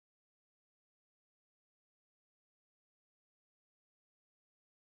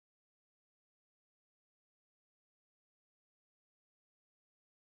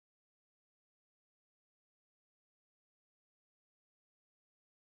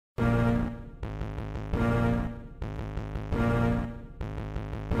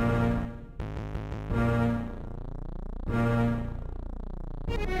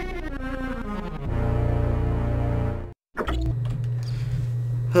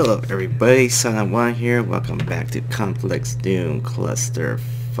Hello everybody, Silent1 here. Welcome back to Complex Doom Cluster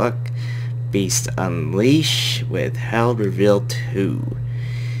Fuck Beast Unleash with Hell Reveal 2.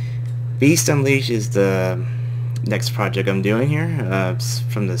 Beast Unleash is the next project I'm doing here. It's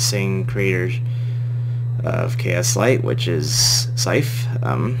from the same creators of Chaos Light, which is Scythe.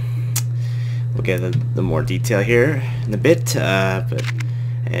 We'll get the more detail here in a bit, but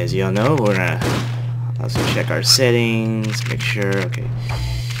as you all know, we're gonna also check our settings, make sure, okay.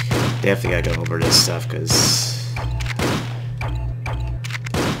 Definitely gotta go over this stuff because,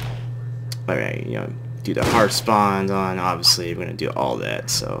 alright, do the heart spawns on. Obviously, we're gonna do all that.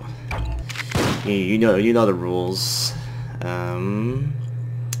 So you know the rules. Well,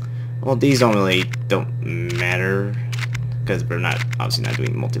 these don't matter because we're obviously not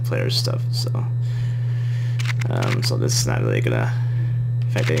doing multiplayer stuff. So so this is not really gonna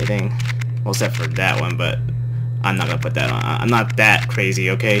affect anything, well, except for that one, but I'm not gonna put that on. I'm not that crazy,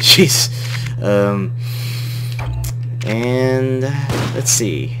 okay? Jeez. And let's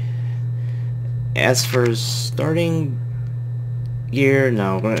see. As for starting gear,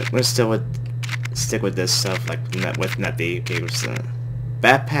 no, we're still stick with this stuff, like with Nutty. Okay,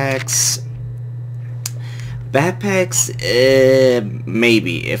 backpacks.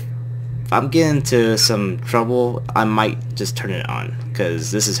 Maybe if I'm getting into some trouble, I might just turn it on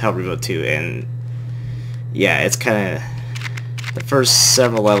because this is Hell Reveal 2, and yeah, it's kind of, the first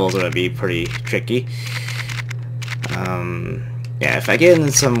several levels are going to be pretty tricky. Yeah, if I get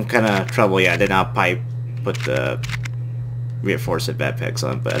into some kind of trouble, yeah, then I'll probably put the reinforced backpacks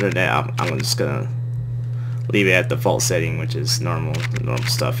on. But other than that, I'm just going to leave it at default setting, which is normal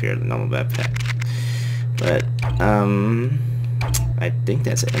stuff here, the normal backpack. But, I think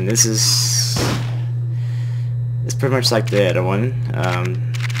that's it. And this is, it's pretty much like the other one.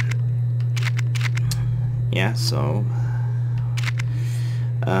 Yeah, so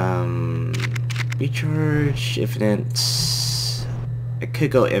recharge, infinite. I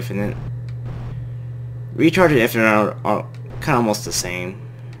could go infinite. Recharge and infinite are kind of almost the same.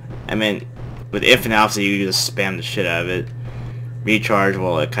 I mean, with infinite, obviously you just spam the shit out of it. Recharge,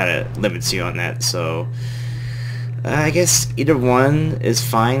 well, it kind of limits you on that. So I guess either one is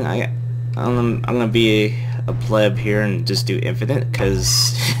fine. I'm gonna be a pleb here and just do infinite,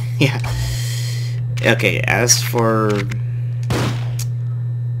 cause yeah. Okay, as for,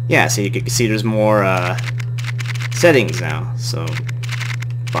 yeah, so you can see there's more settings now. So,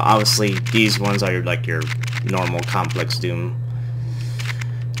 but obviously these ones are your normal complex Doom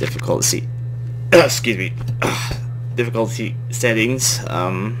difficulty. Excuse me, difficulty settings.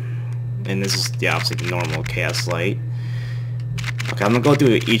 And this is obviously the normal Chaos Light. Okay, I'm gonna go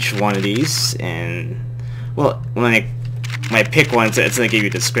through each one of these, and well, when I pick one, it's gonna give you a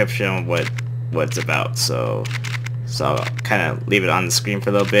description of what it's about, so I'll kind of leave it on the screen for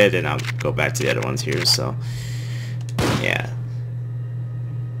a little bit, and I'll go back to the other ones here. So yeah,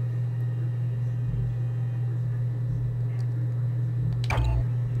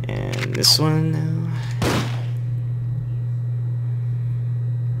 and this one now.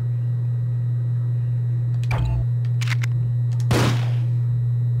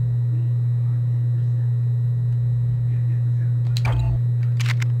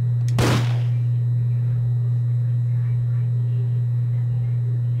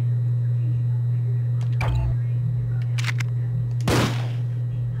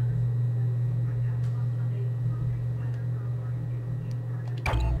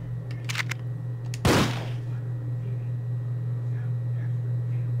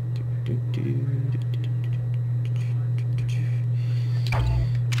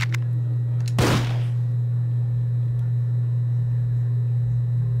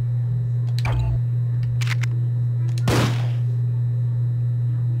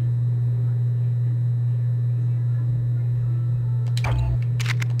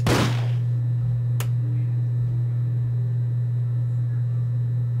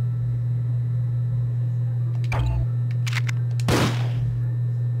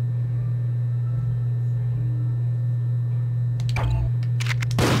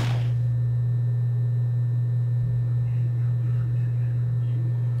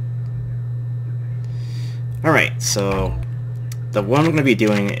 Alright, so the one we're going to be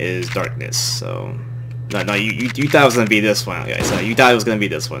doing is darkness. So no, you thought it was going to be this one, guys. So you thought it was going to be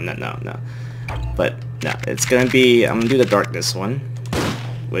this one. No. But no, it's going to be, I'm going to do the darkness one,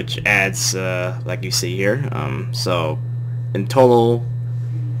 which adds, like you see here. So in total,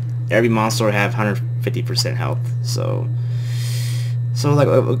 every monster will have 150% health. So like,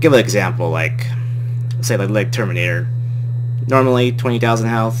 we'll give an example, like, say like Terminator. Normally 20,000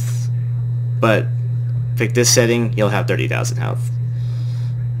 health, but pick this setting, you'll have 30,000 health.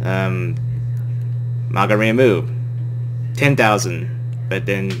 Margarita Moo, 10,000. But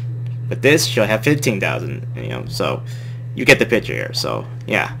this she'll have 15,000. You know, so you get the picture here. So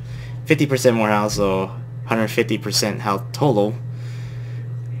yeah, 50% more health, so 150% health total.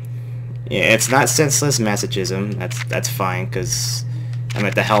 Yeah, it's not senseless masochism. That's fine, because I'm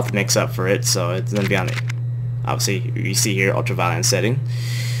at the health mix up for it, so it's gonna be on it. Obviously, you see here ultraviolet setting,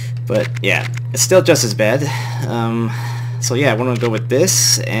 but yeah, it's still just as bad. So yeah, we're gonna go with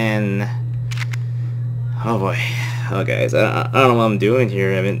this, and oh boy, oh guys, I don't know what I'm doing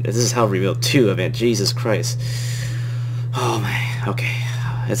here. I mean, this is Hell Revealed 2. I mean, Jesus Christ. Oh my, okay,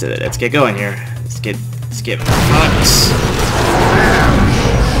 let's get going here. Let's get fucked.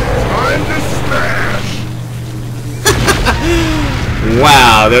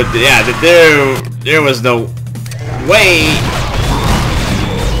 Wow, there was no way.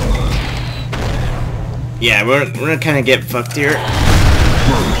 Yeah, we're gonna kind of get fucked here.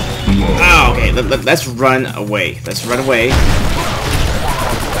 Oh, okay, let's run away. Let's run away.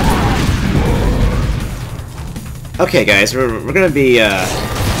 Okay, guys, we're gonna be oh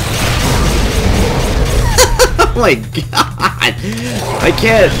my god! I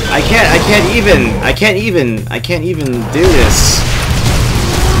can't even do this.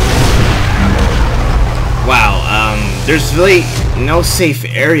 Wow, there's really no safe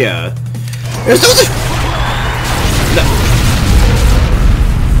area. There's no.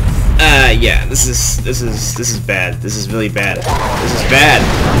 Yeah, this is bad. This is really bad. This is bad.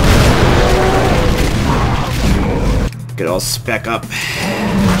 Get all spec up.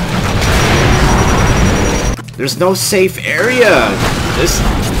 There's no safe area. This.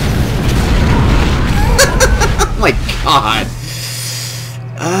 Oh my god.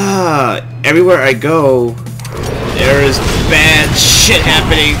 Everywhere I go, there is bad shit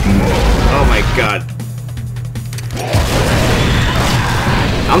happening. Oh my god.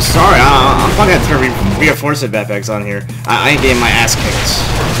 I'm sorry, I'm fucking gonna turn reinforcement backpacks on here. I ain't getting my ass kicked.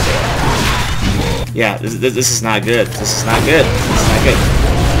 Yeah, this is not good. This is not good. This is not good.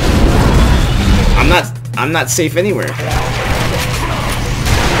 I'm not safe anywhere.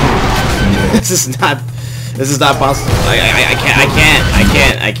 This is not possible. I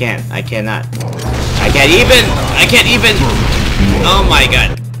can't even. Oh my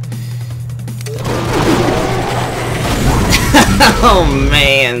god. Oh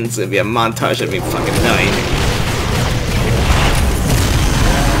man, it's gonna be a montage of me fucking dying.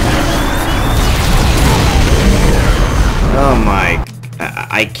 Oh my,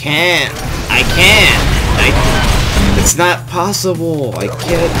 I can't. It's not possible. I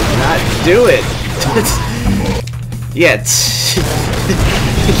can't not do it. Yet.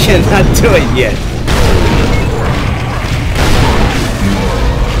 I cannot do it yet.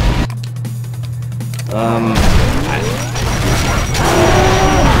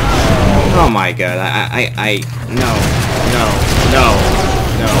 Oh my god, no.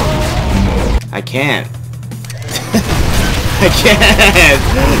 I can't. I can't.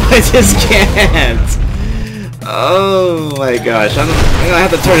 I just can't. Oh my gosh, I'm gonna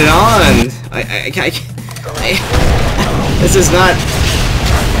have to turn it on. This is not.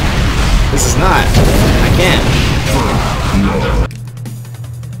 I can't.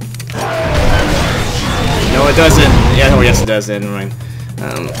 No, it doesn't. Yeah, oh yes it does. Never mind.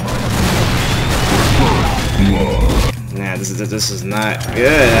 Nah, this is not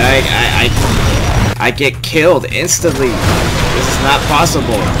good. I get killed instantly. This is not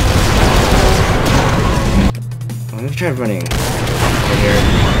possible. Let me try running over here.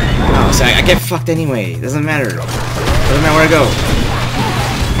 No, so I get fucked anyway. Doesn't matter. Doesn't matter where I go.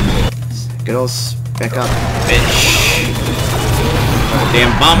 Good old spec up, bitch. Oh,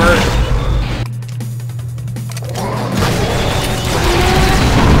 damn bomber.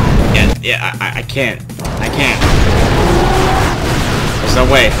 Yeah, I can't. There's no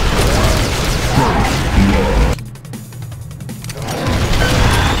way.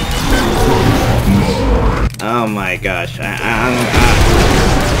 Oh my gosh.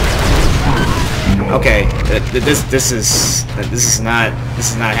 Okay, this is not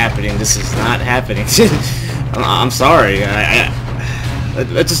happening. This is not happening. I'm sorry.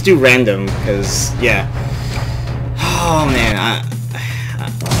 Let's just do random, because yeah. Oh man,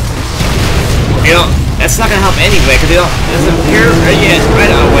 you know, that's not gonna help anyway, because it doesn't appear yet.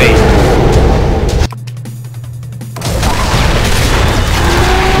 Right away.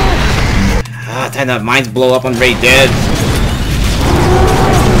 Time to mines blow up on Ray Dead.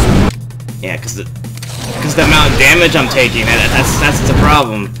 Yeah, because the amount of damage I'm taking, that's the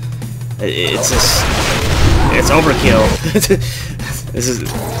problem. It's just, it's overkill. This is.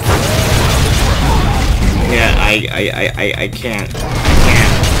 Yeah, I can't.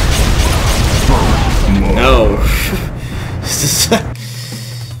 No.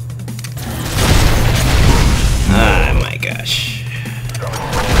 Oh my gosh.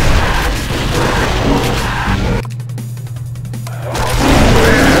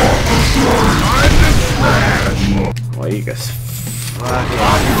 Well, you guys.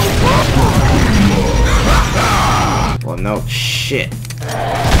 Well, no shit.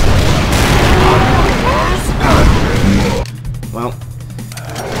 Well,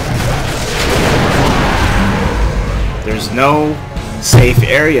 there's no safe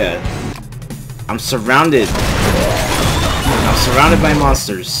area. I'm surrounded. I'm surrounded by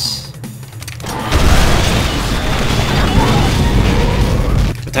monsters.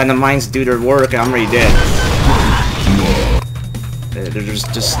 By the time the mines do their work, I'm already dead. There's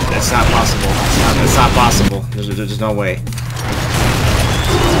just, it's not possible. It's not possible. There's no way.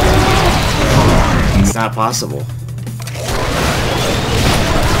 It's not possible.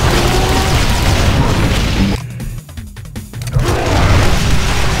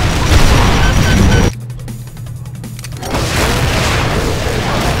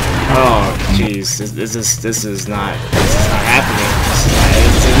 Oh, jeez, this is not happening.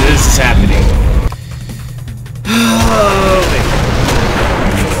 This is happening.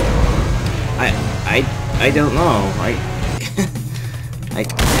 I don't know. Oh man, I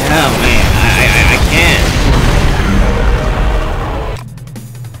can't.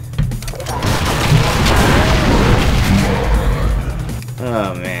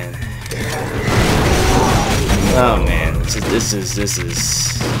 Oh man. Oh man, this is.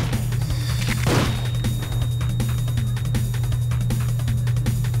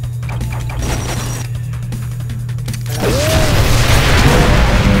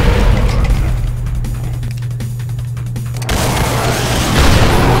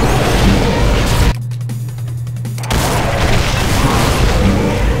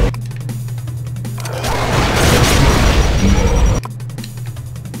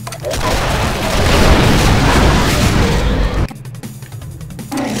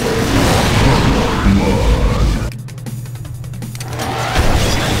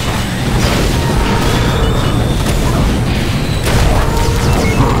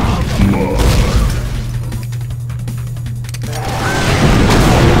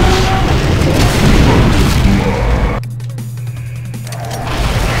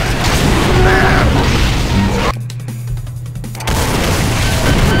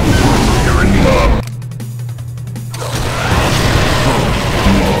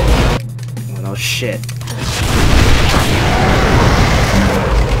 Oh shit.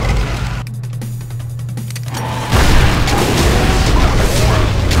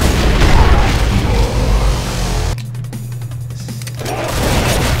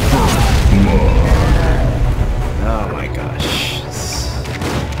 Oh my gosh.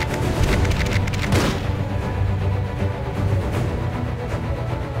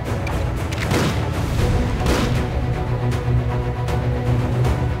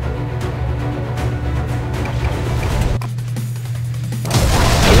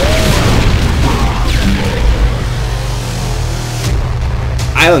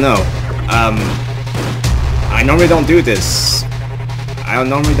 I don't know. I normally don't do this.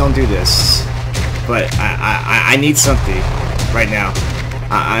 But I need something right now.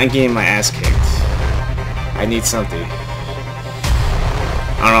 I'm getting my ass kicked. I need something.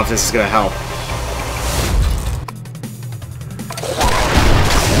 I don't know if this is gonna help.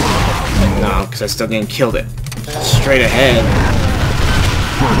 No, because I'm still getting killed it. Straight ahead.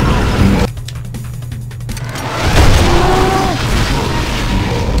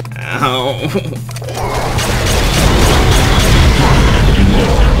 Ow.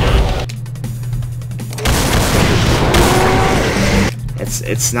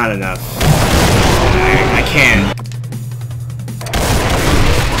 It's not enough. I can't.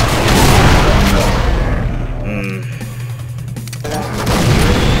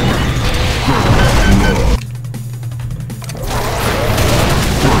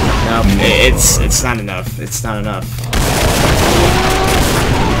 No, it's not enough. It's not enough.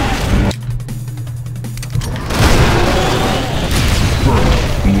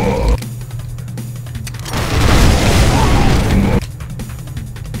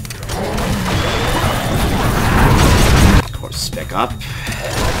 Spec up.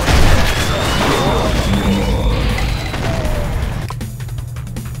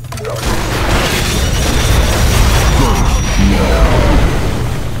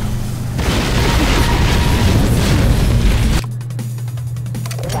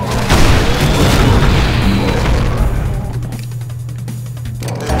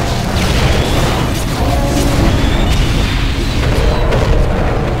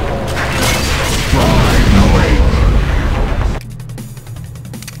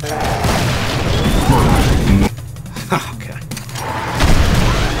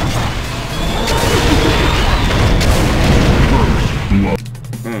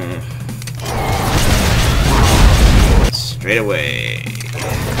 Straight away.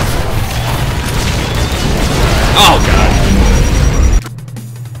 Oh god.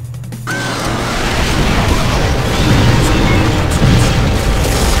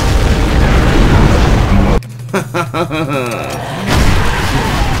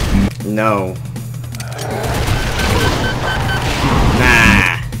 No.